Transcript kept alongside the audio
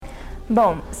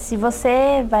Bom, se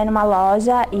você vai numa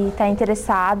loja e está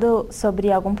interessado sobre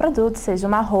algum produto, seja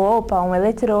uma roupa, um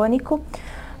eletrônico,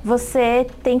 você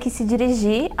tem que se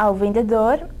dirigir ao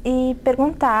vendedor e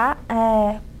perguntar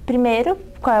primeiro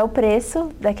qual é o preço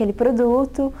daquele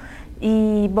produto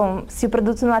e, bom, se o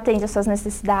produto não atende às suas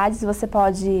necessidades, você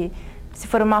pode, se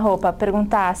for uma roupa,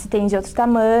 perguntar se tem de outro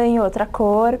tamanho, outra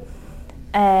cor,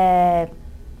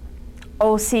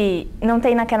 ou se não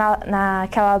tem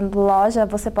naquela loja,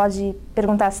 você pode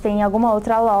perguntar se tem em alguma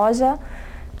outra loja,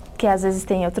 que às vezes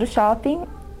tem em outro shopping.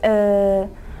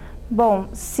 Bom,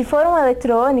 se for um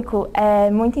eletrônico, é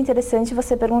muito interessante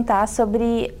você perguntar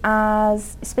sobre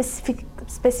as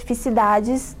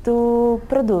especificidades do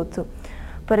produto.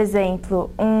 Por exemplo,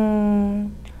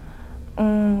 um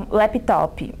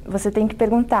laptop. Você tem que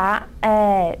perguntar,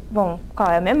 qual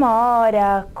é a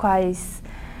memória, quais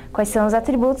são os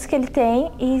atributos que ele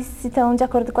tem e se estão de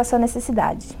acordo com a sua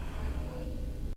necessidade.